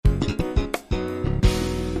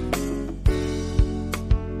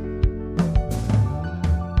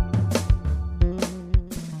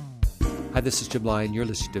Hi, this is Jim Lyon. You're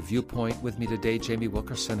listening to Viewpoint. With me today, Jamie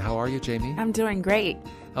Wilkerson. How are you, Jamie? I'm doing great.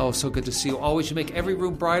 Oh, so good to see you. Always, you make every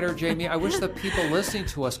room brighter, Jamie. I wish that people listening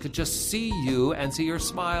to us could just see you and see your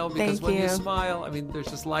smile, because Thank when you. you smile, there's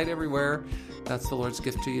just light everywhere. That's the Lord's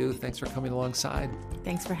gift to you. Thanks for coming alongside.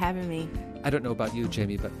 Thanks for having me. I don't know about you,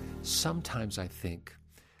 Jamie, but sometimes I think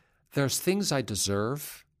there's things I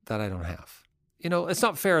deserve that I don't have. It's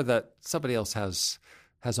not fair that somebody else has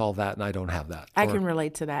all that and I don't have that. I can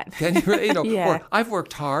relate to that. Can you? Yeah. Or I've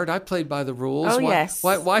worked hard. I played by the rules. Oh, why, yes.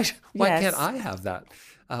 Why Yes. can't I have that?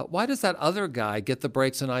 Why does that other guy get the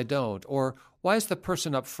breaks and I don't? Or why is the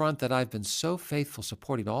person up front that I've been so faithful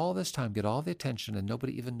supporting all this time get all the attention and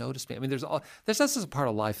nobody even noticed me? This is a part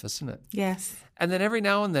of life, isn't it? Yes. And then every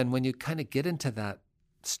now and then when you kind of get into that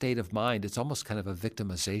state of mind, it's almost kind of a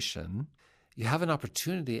victimization. You have an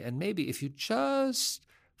opportunity, and maybe if you just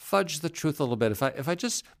fudge the truth a little bit, if I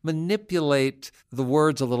just manipulate the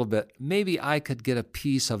words a little bit, maybe I could get a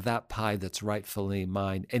piece of that pie that's rightfully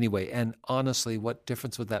mine anyway. And honestly, what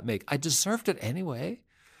difference would that make? I deserved it anyway.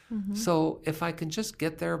 Mm-hmm. So if I can just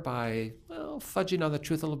get there by, fudging on the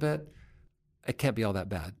truth a little bit, it can't be all that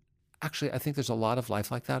bad. Actually, I think there's a lot of life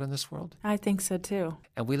like that in this world. I think so too.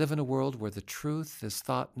 And we live in a world where the truth is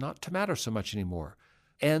thought not to matter so much anymore.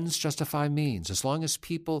 Ends justify means. As long as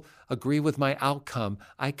people agree with my outcome,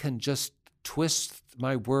 I can just twist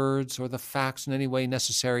my words or the facts in any way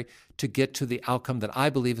necessary to get to the outcome that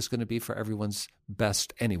I believe is going to be for everyone's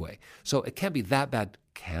best anyway. So it can't be that bad,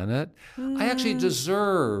 can it? I actually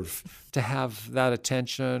deserve to have that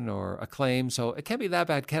attention or acclaim, so it can't be that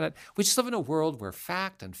bad, can it? We just live in a world where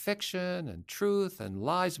fact and fiction and truth and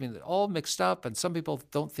lies, they're all mixed up, and some people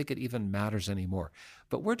don't think it even matters anymore.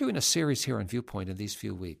 But we're doing a series here on Viewpoint in these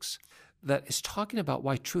few weeks that is talking about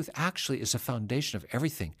why truth actually is the foundation of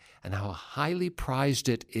everything and how highly prized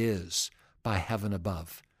it is by heaven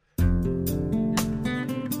above.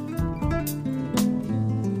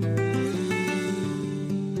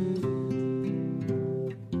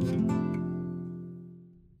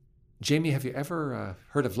 Jamie, have you ever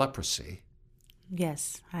heard of leprosy?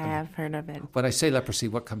 Yes, I have heard of it. When I say leprosy,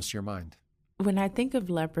 what comes to your mind? When I think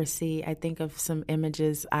of leprosy, I think of some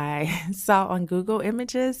images I saw on Google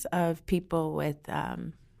Images of people with,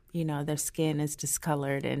 their skin is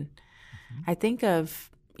discolored. And I think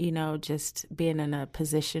of, just being in a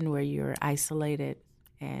position where you're isolated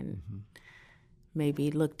and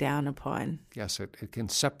maybe looked down upon. Yes, it can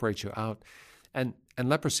separate you out. And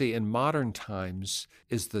leprosy in modern times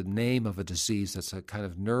is the name of a disease that's a kind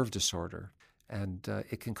of nerve disorder. And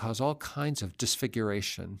it can cause all kinds of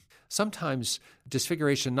disfiguration. Sometimes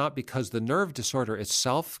disfiguration not because the nerve disorder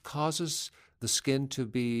itself causes the skin to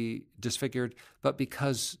be disfigured, but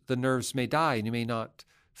because the nerves may die and you may not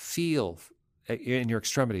feel in your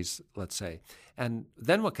extremities, let's say. And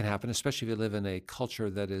then what can happen, especially if you live in a culture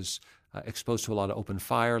that is exposed to a lot of open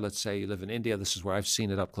fire. Let's say you live in India. This is where I've seen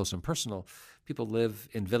it up close and personal. People live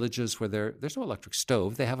in villages where there's no electric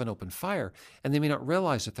stove. They have an open fire, and they may not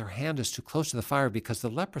realize that their hand is too close to the fire because the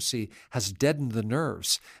leprosy has deadened the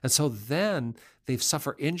nerves. And so then they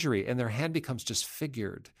suffer injury, and their hand becomes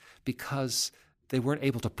disfigured because they weren't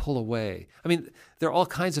able to pull away. There are all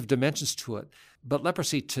kinds of dimensions to it. But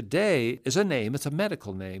leprosy today is a name, it's a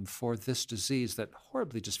medical name for this disease that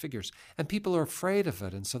horribly disfigures. And people are afraid of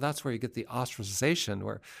it. And so that's where you get the ostracization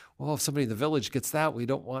where, if somebody in the village gets that, we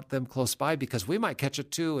don't want them close by because we might catch it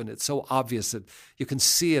too. And it's so obvious that you can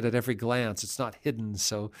see it at every glance. It's not hidden.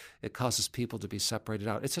 So it causes people to be separated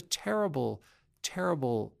out. It's a terrible,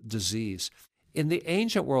 terrible disease. In the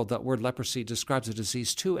ancient world, that word leprosy describes a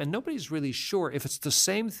disease too. And nobody's really sure if it's the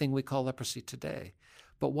same thing we call leprosy today.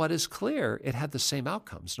 But what is clear, it had the same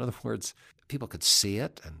outcomes. In other words, people could see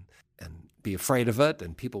it and be afraid of it,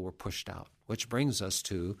 and people were pushed out, which brings us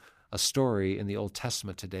to a story in the Old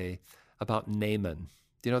Testament today about Naaman.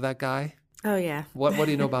 Do you know that guy? Oh, yeah. What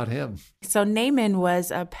do you know about him? So Naaman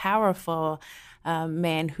was a powerful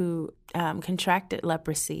man who contracted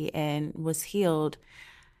leprosy and was healed.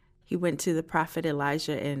 He went to the prophet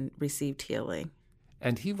Elijah and received healing.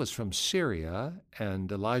 And he was from Syria,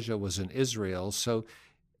 and Elijah was in Israel. So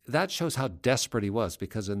that shows how desperate he was,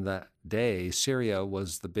 because in that day, Syria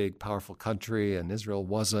was the big, powerful country, and Israel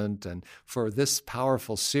wasn't. And for this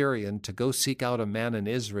powerful Syrian to go seek out a man in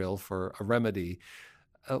Israel for a remedy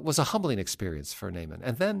was a humbling experience for Naaman.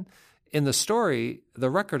 And then in the story, the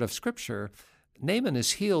record of Scripture, Naaman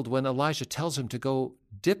is healed when Elijah tells him to go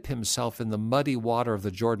dip himself in the muddy water of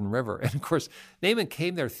the Jordan River. And of course, Naaman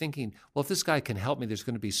came there thinking, if this guy can help me, there's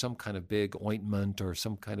going to be some kind of big ointment or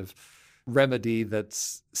some kind of remedy that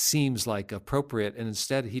seems like appropriate. And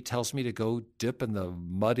instead, he tells me to go dip in the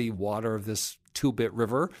muddy water of this two-bit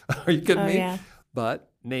river. Are you kidding me? Yeah. But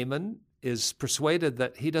Naaman is persuaded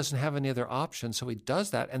that he doesn't have any other option, so he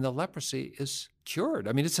does that, and the leprosy is cured.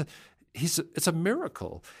 I mean, it's a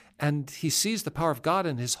miracle. And he sees the power of God,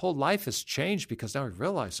 and his whole life is changed because now he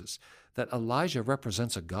realizes that Elijah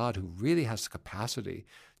represents a God who really has the capacity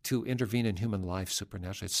to intervene in human life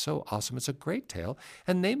supernaturally. It's so awesome. It's a great tale.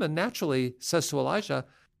 And Naaman naturally says to Elijah,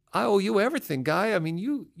 I owe you everything, guy. I mean,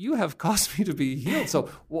 you have caused me to be healed. So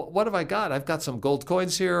what have I got? I've got some gold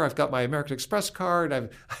coins here. I've got my American Express card. I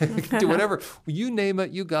can do whatever. You name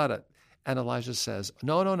it, you got it. And Elijah says,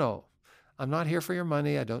 no. I'm not here for your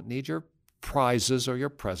money. I don't need your prizes or your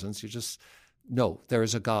presents. No, there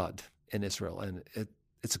is a God in Israel, and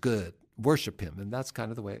it's good. Worship him. And that's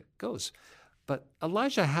kind of the way it goes. But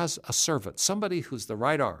Elijah has a servant, somebody who's the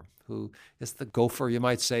right arm, who is the gopher, you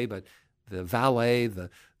might say, but the valet,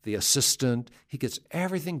 the assistant. He gets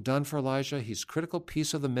everything done for Elijah. He's a critical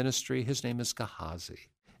piece of the ministry. His name is Gehazi.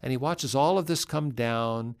 And he watches all of this come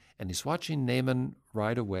down, and he's watching Naaman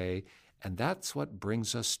ride away. And that's what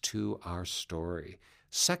brings us to our story.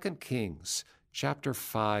 2 Kings chapter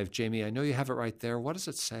 5. Jamie, I know you have it right there. What does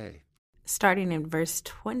it say? Starting in verse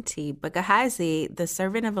 20, but Gehazi, the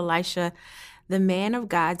servant of Elisha, the man of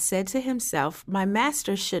God, said to himself, my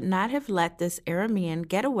master should not have let this Aramean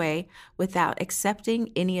get away without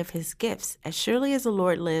accepting any of his gifts. As surely as the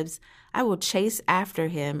Lord lives, I will chase after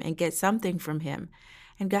him and get something from him.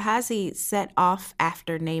 And Gehazi set off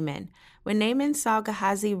after Naaman. When Naaman saw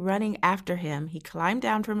Gehazi running after him, he climbed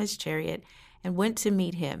down from his chariot and went to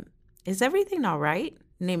meet him. Is everything all right?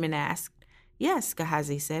 Naaman asked. Yes,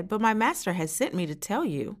 Gehazi said, but my master has sent me to tell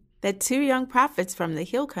you that 2 young prophets from the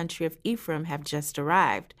hill country of Ephraim have just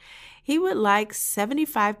arrived. He would like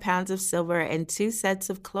 75 pounds of silver and 2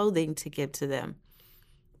 sets of clothing to give to them.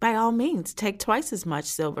 By all means, take twice as much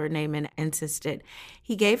silver, Naaman insisted.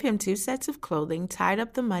 He gave him 2 sets of clothing, tied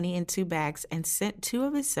up the money in 2 bags, and sent 2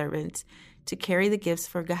 of his servants to carry the gifts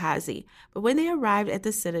for Gehazi. But when they arrived at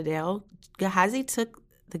the citadel, Gehazi took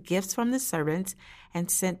the gifts from the servants and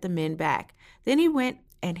sent the men back. Then he went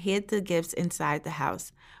and hid the gifts inside the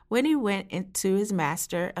house. When he went into his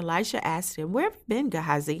master, Elisha asked him, where have you been,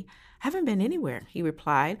 Gehazi? Haven't been anywhere, he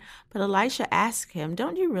replied. But Elisha asked him,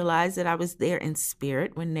 don't you realize that I was there in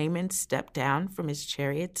spirit when Naaman stepped down from his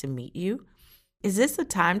chariot to meet you? Is this the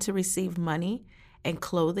time to receive money and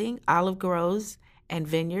clothing, olive groves and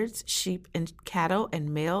vineyards, sheep and cattle,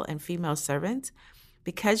 and male and female servants?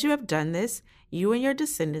 Because you have done this, you and your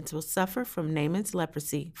descendants will suffer from Naaman's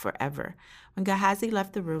leprosy forever. When Gehazi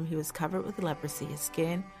left the room, he was covered with leprosy. His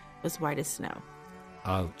skin was white as snow.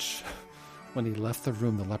 Ouch. When he left the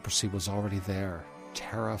room, the leprosy was already there.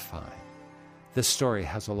 Terrifying. This story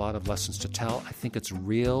has a lot of lessons to tell. I think it's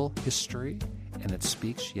real history, and it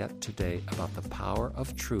speaks yet today about the power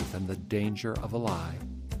of truth and the danger of a lie.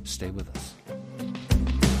 Stay with us.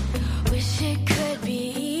 Wish it could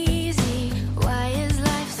be easy. Why is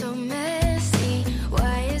life so messy?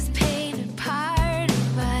 Why is pain a part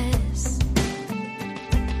of us?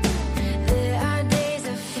 There are days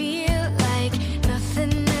I feel like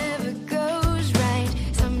nothing ever goes right.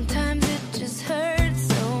 Sometimes it just hurts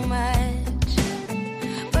so much.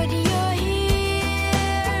 But you're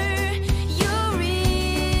here, you're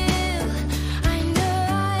real. I know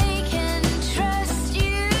I can trust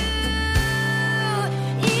you.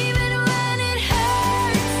 Even when it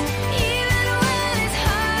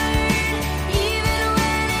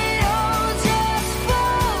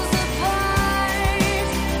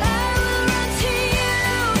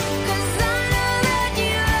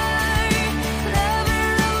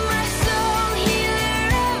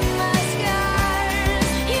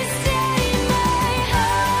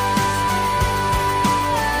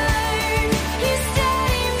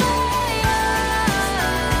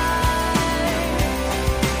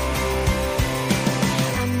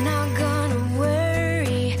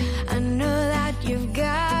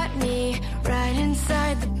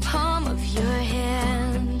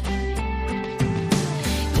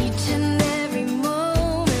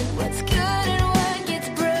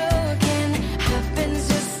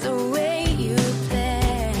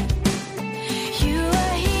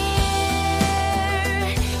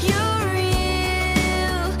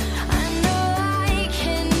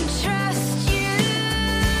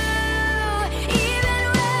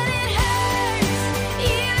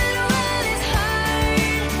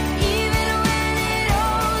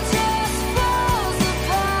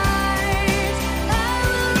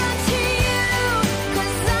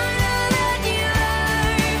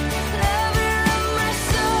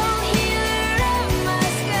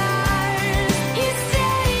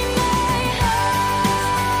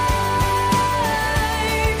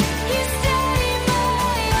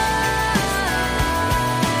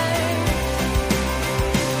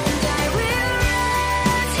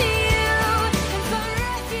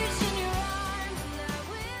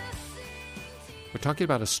talking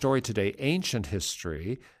about a story today, ancient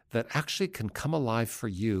history, that actually can come alive for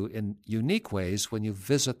you in unique ways when you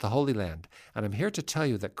visit the Holy Land. And I'm here to tell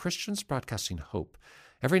you that Christians Broadcasting Hope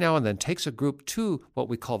every now and then takes a group to what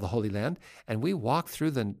we call the Holy Land, and we walk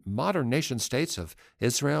through the modern nation states of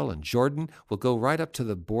Israel and Jordan. We'll go right up to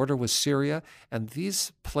the border with Syria, and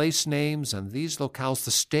these place names and these locales,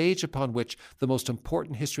 the stage upon which the most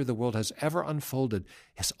important history of the world has ever unfolded,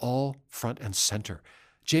 is all front and center.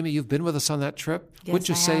 Jamie, you've been with us on that trip. Yes, Wouldn't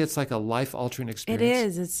you I say have. it's like a life-altering experience? It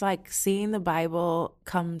is. It's like seeing the Bible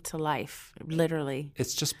come to life, literally.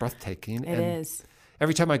 It's just breathtaking. It is.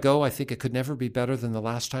 Every time I go, I think it could never be better than the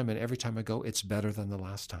last time, and every time I go, it's better than the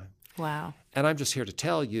last time. Wow. And I'm just here to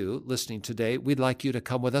tell you, listening today, we'd like you to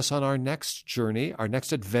come with us on our next journey, our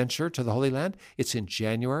next adventure to the Holy Land. It's in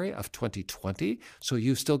January of 2020, so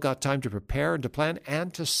you've still got time to prepare and to plan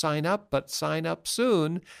and to sign up, but sign up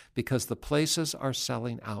soon because the places are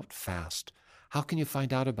selling out fast. How can you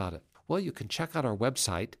find out about it? Well, you can check out our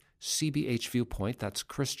website, CBH Viewpoint. That's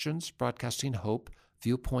Christians Broadcasting Hope,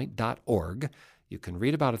 viewpoint.org. You can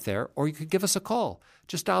read about it there, or you can give us a call.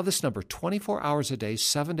 Just dial this number 24 hours a day,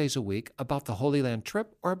 7 days a week about the Holy Land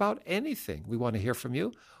trip or about anything. We want to hear from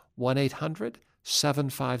you.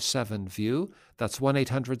 1-800-757-VIEW. That's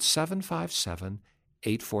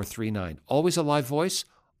 1-800-757-8439. Always a live voice.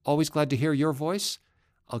 Always glad to hear your voice.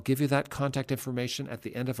 I'll give you that contact information at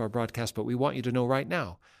the end of our broadcast, but we want you to know right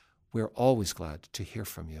now, we're always glad to hear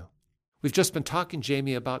from you. We've just been talking,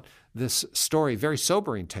 Jamie, about this story, very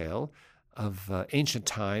sobering tale of ancient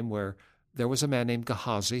time where there was a man named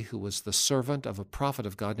Gehazi who was the servant of a prophet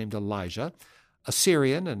of God named Elijah. A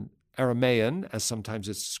Syrian and Aramaean, as sometimes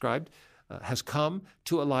it's described, has come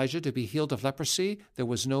to Elijah to be healed of leprosy. There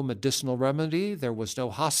was no medicinal remedy. There was no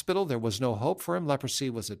hospital. There was no hope for him. Leprosy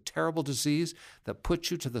was a terrible disease that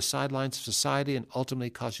put you to the sidelines of society and ultimately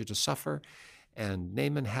caused you to suffer. And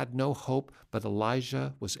Naaman had no hope, but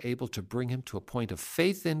Elijah was able to bring him to a point of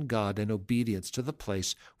faith in God and obedience to the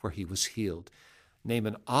place where he was healed.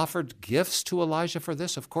 Naaman offered gifts to Elijah for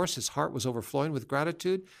this. Of course, his heart was overflowing with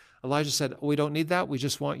gratitude. Elijah said, we don't need that. We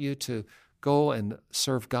just want you to go and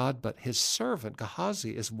serve God. But his servant,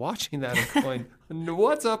 Gehazi, is watching that and going,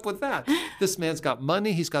 what's up with that? This man's got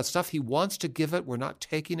money. He's got stuff. He wants to give it. We're not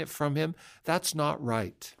taking it from him. That's not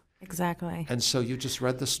right. Exactly. And so you just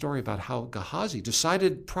read the story about how Gehazi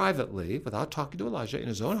decided privately, without talking to Elijah, in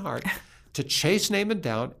his own heart, to chase Naaman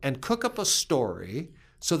down and cook up a story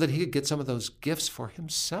so that he could get some of those gifts for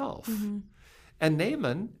himself. Mm-hmm. And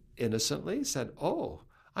Naaman innocently said, oh,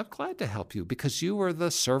 I'm glad to help you because you were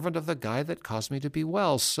the servant of the guy that caused me to be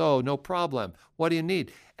well. So no problem. What do you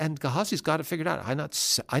need? And Gehazi's got it figured out.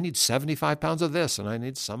 I need 75 pounds of this and I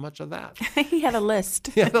need so much of that. He had a list.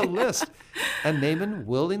 He had a list. And Naaman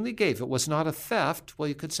willingly gave. It was not a theft. Well,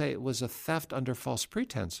 you could say it was a theft under false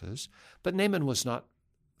pretenses, but Naaman was not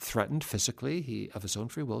threatened physically. He, of his own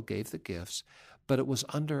free will, gave the gifts, but it was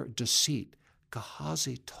under deceit.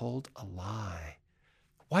 Gehazi told a lie.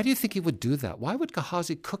 Why do you think he would do that? Why would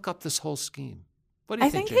Gehazi cook up this whole scheme? What do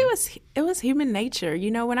you think, Jamie? it was human nature. You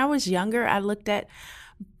know, when I was younger, I looked at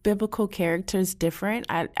biblical characters different.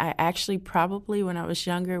 I actually probably, when I was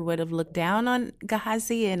younger, would have looked down on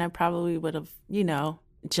Gehazi and I probably would have,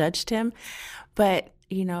 judged him. But,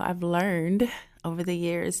 I've learned over the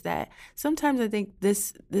years that sometimes I think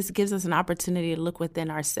this gives us an opportunity to look within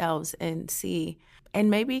ourselves and see, and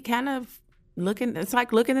maybe kind of it's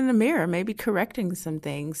like looking in the mirror, maybe correcting some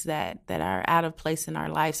things that are out of place in our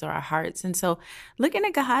lives or our hearts. And so looking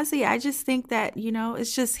at Gehazi, I just think that,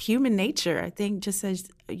 it's just human nature. I think just as,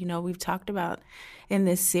 we've talked about in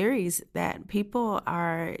this series that people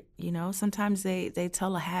are, sometimes they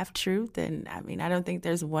tell a half truth. And I don't think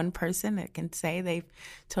there's one person that can say they've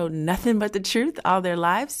told nothing but the truth all their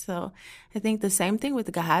lives. So I think the same thing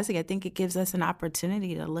with Gehazi. I think it gives us an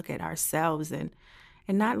opportunity to look at ourselves and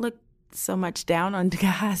not look so much down on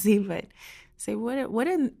Gehazi, but say, what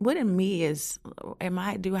in me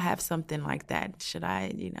do I have something like that? Should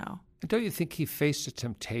I, And don't you think he faced a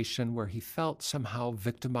temptation where he felt somehow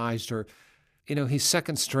victimized or, he's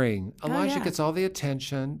second string. Elijah gets all the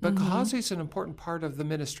attention, but Gehazi's an important part of the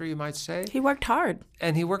ministry, you might say. He worked hard.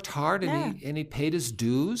 And he worked hard and he paid his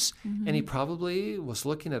dues. And he probably was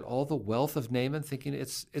looking at all the wealth of Naaman thinking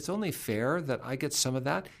it's only fair that I get some of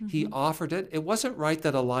that. He offered it. It wasn't right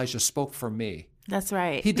that Elijah spoke for me. That's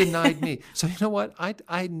right. He denied me. So you know what?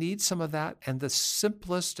 I need some of that. And the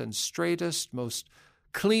simplest and straightest, most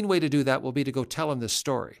clean way to do that will be to go tell him this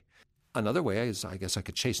story. Another way is, I guess I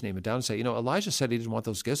could chase Naaman down and say, Elijah said he didn't want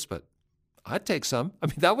those gifts, but I'd take some.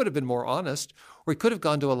 That would have been more honest. Or he could have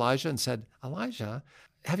gone to Elijah and said, Elijah,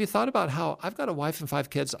 have you thought about how I've got a wife and 5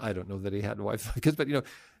 kids? I don't know that he had a wife and 5 kids, but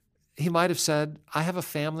he might have said, I have a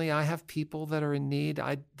family, I have people that are in need,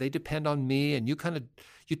 they depend on me, and you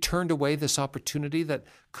turned away this opportunity that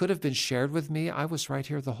could have been shared with me. I was right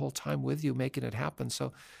here the whole time with you making it happen.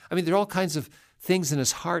 So, there are all kinds of things in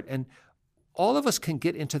his heart, and all of us can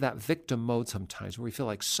get into that victim mode sometimes where we feel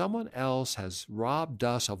like someone else has robbed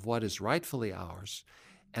us of what is rightfully ours,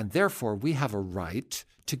 and therefore we have a right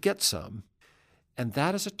to get some. And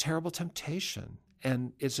that is a terrible temptation,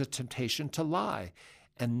 and it's a temptation to lie.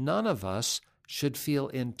 And none of us should feel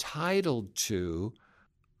entitled to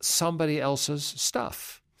somebody else's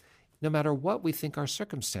stuff, no matter what we think our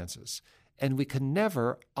circumstances. And we can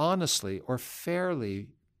never honestly or fairly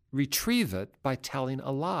retrieve it by telling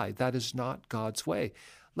a lie. That is not God's way.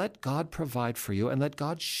 Let God provide for you, and let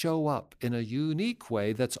God show up in a unique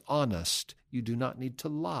way that's honest. You do not need to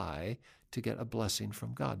lie to get a blessing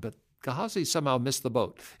from God. But Gehazi somehow missed the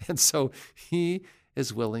boat, and so he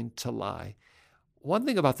is willing to lie. One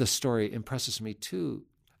thing about this story impresses me too,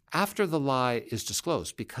 after the lie is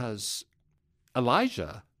disclosed, because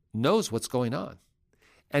Elijah knows what's going on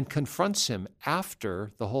and confronts him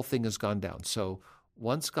after the whole thing has gone down. So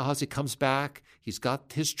once Gehazi comes back, he's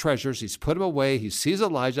got his treasures, he's put them away, he sees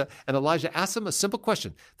Elijah, and Elijah asks him a simple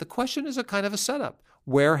question. The question is a kind of a setup.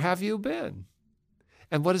 Where have you been?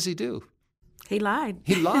 And what does he do? He lied.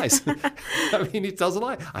 He lies. He tells a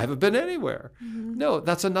lie. I haven't been anywhere. Mm-hmm. No,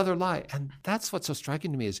 that's another lie. And that's what's so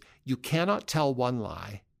striking to me is you cannot tell one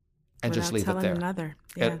lie and just leave it there. Another.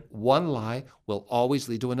 Yeah. And one lie will always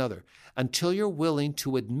lead to another. Until you're willing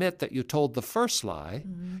to admit that you told the first lie,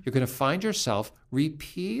 mm-hmm. you're going to find yourself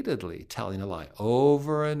repeatedly telling a lie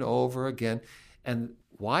over and over again. And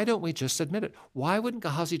why don't we just admit it? Why wouldn't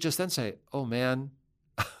Gehazi just then say, oh man,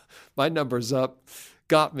 my number's up,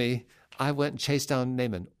 got me. I went and chased down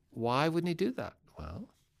Naaman. Why wouldn't he do that? Well,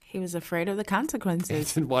 he was afraid of the consequences.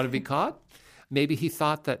 He didn't want to be caught. Maybe he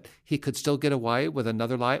thought that he could still get away with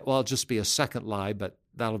another lie. Well, it'll just be a second lie, but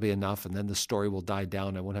that'll be enough, and then the story will die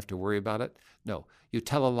down. I won't have to worry about it. No, you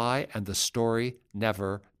tell a lie, and the story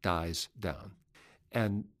never dies down.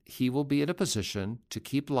 And he will be in a position to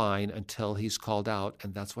keep lying until he's called out,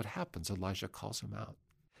 and that's what happens. Elijah calls him out.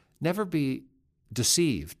 Never be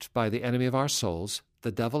deceived by the enemy of our souls,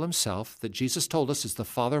 the devil himself, that Jesus told us is the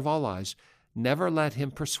father of all lies. Never let him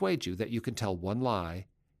persuade you that you can tell one lie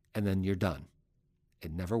and then you're done.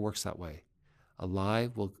 It never works that way. A lie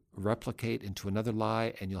will replicate into another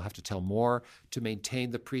lie, and you'll have to tell more to maintain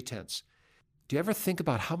the pretense. Do you ever think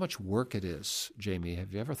about how much work it is, Jamie?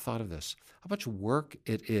 Have you ever thought of this? How much work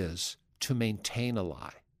it is to maintain a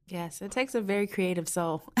lie? Yes, it takes a very creative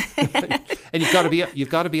soul. And you've got to be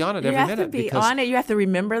on it every minute. You have to be on it. You have to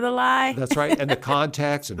remember the lie. That's right, and the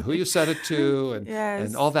context and who you said it to, and yes.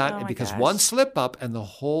 and all that. Oh and because gosh. One slip up and the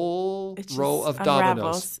whole row of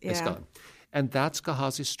dominoes is gone. And that's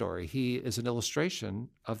Gehazi's story. He is an illustration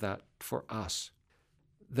of that for us.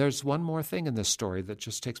 There's one more thing in this story that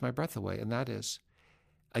just takes my breath away, and that is,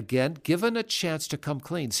 again, given a chance to come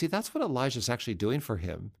clean. See, that's what Elijah's actually doing for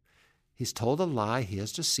him. He's told a lie. He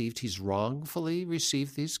has deceived. He's wrongfully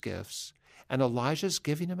received these gifts. And Elijah's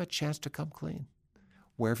giving him a chance to come clean.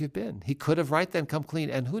 Where have you been? He could have right then come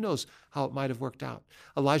clean, and who knows how it might have worked out.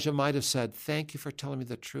 Elijah might have said, thank you for telling me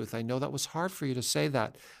the truth. I know that was hard for you to say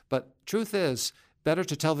that, but truth is, better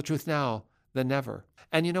to tell the truth now than never.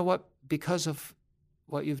 And you know what? Because of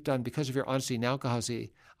what you've done, because of your honesty, now,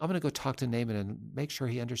 Gehazi, I'm going to go talk to Naaman and make sure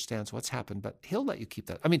he understands what's happened, but he'll let you keep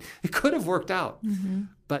that. It could have worked out,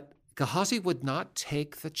 but Gehazi would not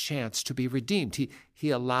take the chance to be redeemed. He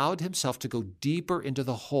allowed himself to go deeper into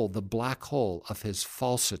the hole, the black hole of his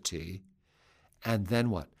falsity. And then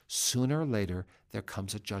what? Sooner or later, there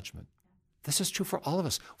comes a judgment. This is true for all of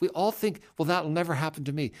us. We all think, well, that'll never happen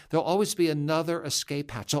to me. There'll always be another escape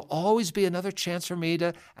hatch. There'll always be another chance for me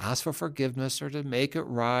to ask for forgiveness or to make it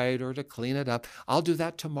right or to clean it up. I'll do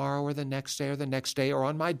that tomorrow or the next day or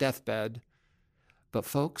on my deathbed. But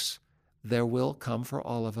folks, there will come for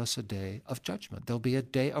all of us a day of judgment. There'll be a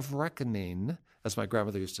day of reckoning, as my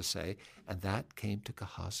grandmother used to say, and that came to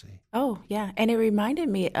Gehazi. Oh, yeah. And it reminded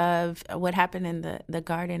me of what happened in the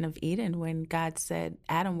Garden of Eden when God said,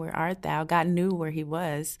 Adam, where art thou? God knew where he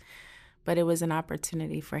was, but it was an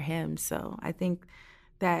opportunity for him. So I think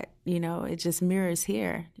that, it just mirrors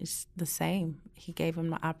here. It's the same. He gave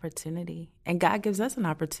him the opportunity, and God gives us an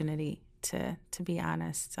opportunity to be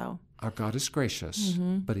honest. So our God is gracious,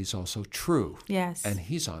 but he's also true. Yes. And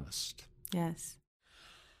he's honest. Yes.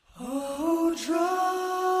 Oh,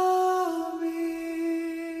 draw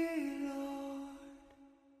me, Lord.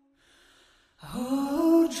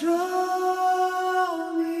 Oh,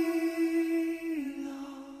 draw me,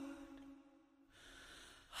 Lord.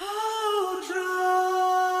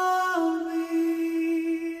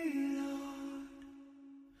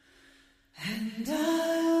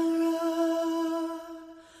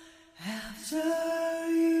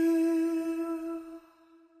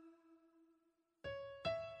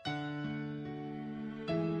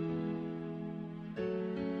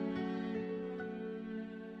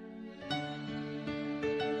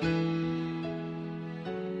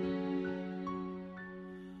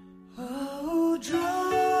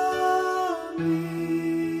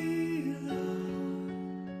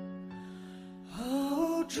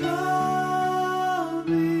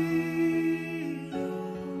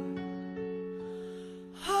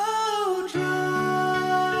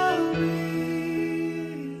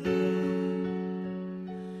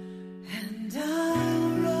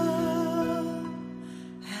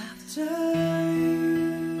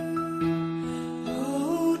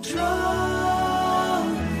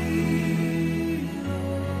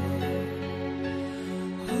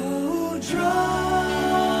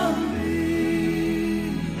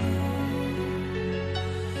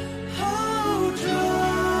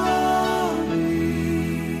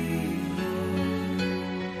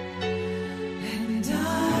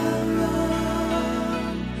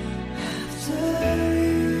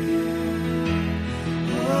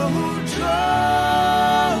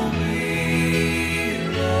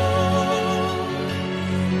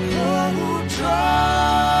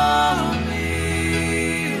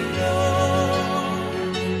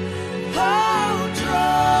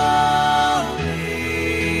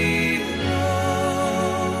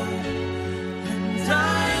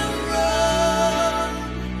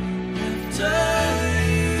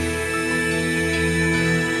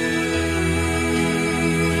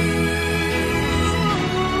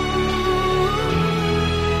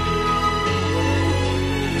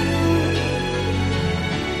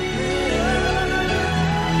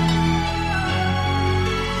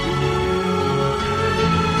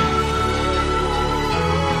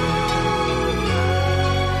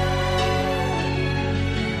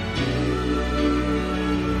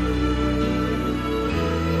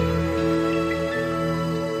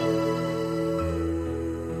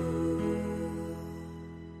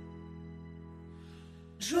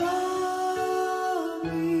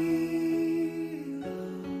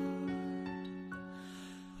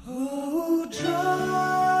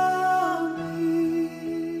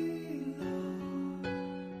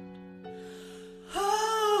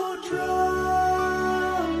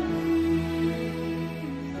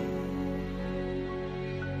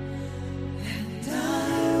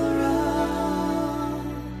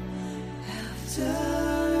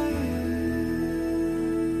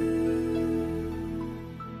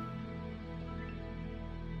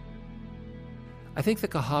 I think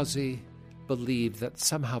that Gehazi believed that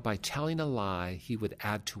somehow by telling a lie, he would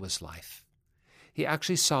add to his life. He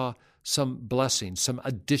actually saw some blessing, some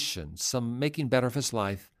addition, some making better of his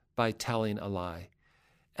life by telling a lie.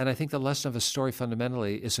 And I think the lesson of a story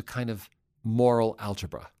fundamentally is a kind of moral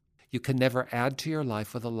algebra. You can never add to your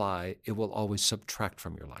life with a lie. It will always subtract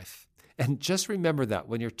from your life. And just remember that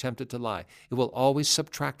when you're tempted to lie, it will always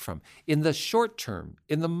subtract from. In the short term,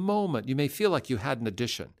 in the moment, you may feel like you had an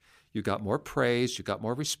addition. You got more praise, you got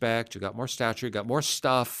more respect, you got more stature, you got more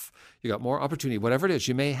stuff, you got more opportunity, whatever it is.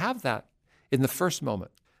 You may have that in the first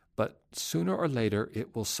moment, but sooner or later,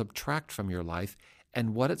 it will subtract from your life,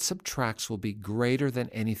 and what it subtracts will be greater than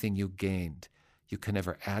anything you gained. You can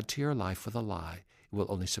never add to your life with a lie. It will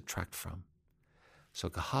only subtract from. So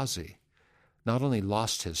Gehazi not only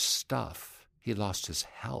lost his stuff, he lost his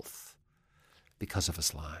health because of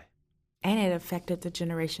his lie. And it affected the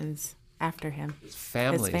generations after him. His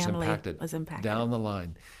family was impacted down the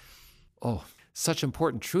line. Oh, such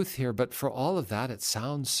important truth here, but for all of that, it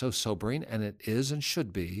sounds so sobering, and it is and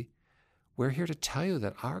should be. We're here to tell you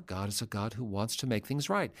that our God is a God who wants to make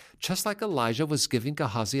things right. Just like Elijah was giving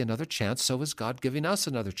Gehazi another chance, so is God giving us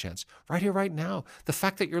another chance. Right here, right now. The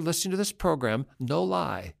fact that you're listening to this program, no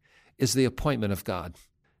lie, is the appointment of God.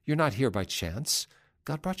 You're not here by chance.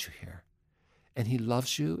 God brought you here. And he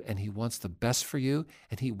loves you, and he wants the best for you,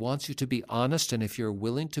 and he wants you to be honest. And if you're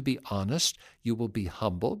willing to be honest, you will be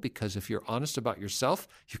humble, because if you're honest about yourself,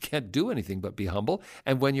 you can't do anything but be humble.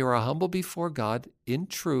 And when you are humble before God in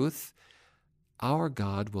truth, our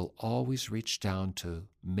God will always reach down to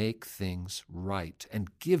make things right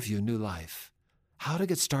and give you new life. How to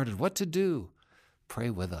get started, what to do. Pray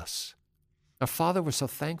with us. Our Father, we're so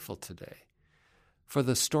thankful today for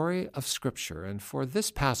the story of Scripture and for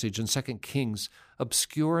this passage in 2 Kings,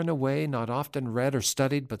 obscure in a way, not often read or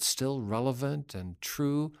studied, but still relevant and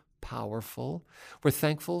true, powerful. We're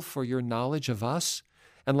thankful for your knowledge of us.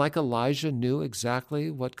 And like Elijah knew exactly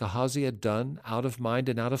what Gehazi had done, out of mind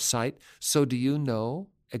and out of sight, so do you know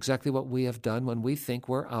exactly what we have done when we think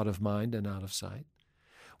we're out of mind and out of sight.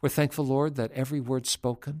 We're thankful, Lord, that every word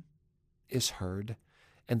spoken is heard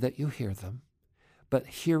and that you hear them. But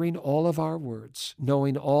hearing all of our words,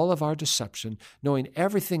 knowing all of our deception, knowing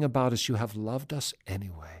everything about us, you have loved us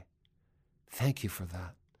anyway. Thank you for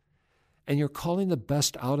that. And you're calling the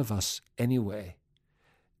best out of us anyway.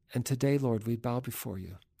 And today, Lord, we bow before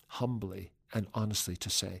you humbly and honestly to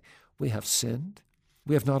say, we have sinned.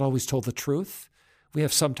 We have not always told the truth. We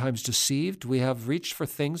have sometimes deceived. We have reached for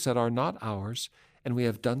things that are not ours, and we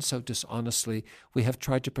have done so dishonestly. We have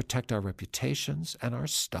tried to protect our reputations and our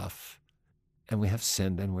stuff, and we have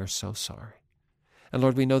sinned, and we're so sorry. And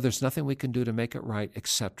Lord, we know there's nothing we can do to make it right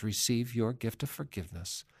except receive your gift of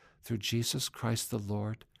forgiveness through Jesus Christ the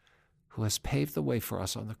Lord, who has paved the way for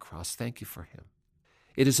us on the cross. Thank you for him.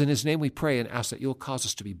 It is in his name we pray and ask that you will cause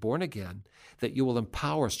us to be born again, that you will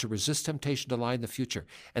empower us to resist temptation to lie in the future,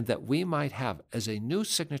 and that we might have as a new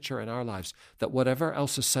signature in our lives that whatever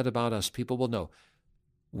else is said about us, people will know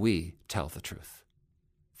we tell the truth.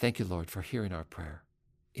 Thank you, Lord, for hearing our prayer.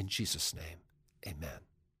 In Jesus' name, amen.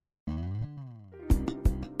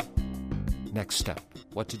 Next step,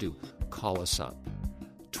 what to do? Call us up.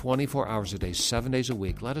 24 hours a day, 7 days a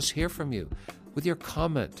week. Let us hear from you with your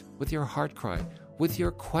comment, with your heart cry, with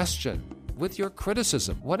your question, with your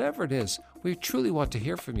criticism, whatever it is. We truly want to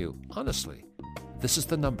hear from you, honestly. This is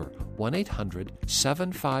the number,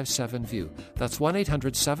 1-800-757-VIEW. That's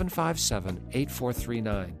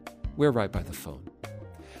 1-800-757-8439. We're right by the phone.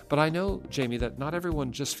 But I know, Jamie, that not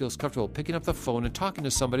everyone just feels comfortable picking up the phone and talking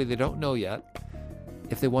to somebody they don't know yet.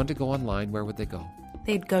 If they want to go online, where would they go?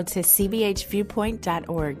 They'd go to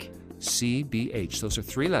cbhviewpoint.org. CBH, those are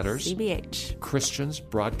 3 letters. CBH. Christians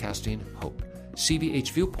Broadcasting Hope.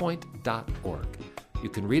 cbhviewpoint.org. You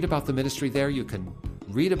can read about the ministry there. You can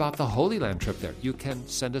read about the Holy Land trip there. You can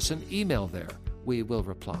send us an email there. We will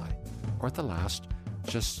reply. Or at the last,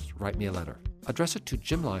 just write me a letter. Address it to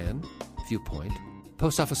Jim Lyon, Viewpoint,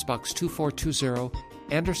 Post Office Box 2420,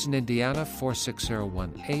 Anderson, Indiana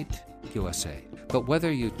 46018, USA. But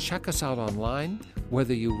whether you check us out online,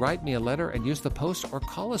 whether you write me a letter and use the post, or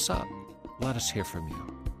call us up, let us hear from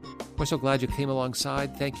you. We're so glad you came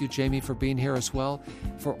alongside. Thank you, Jamie, for being here as well.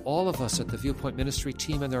 For all of us at the Viewpoint Ministry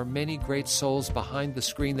team, and there are many great souls behind the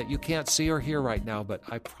screen that you can't see or hear right now, but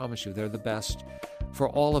I promise you they're the best. For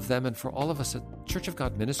all of them and for all of us at Church of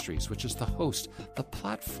God Ministries, which is the host, the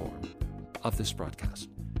platform of this broadcast.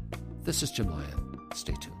 This is Jim Lyon.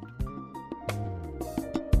 Stay tuned.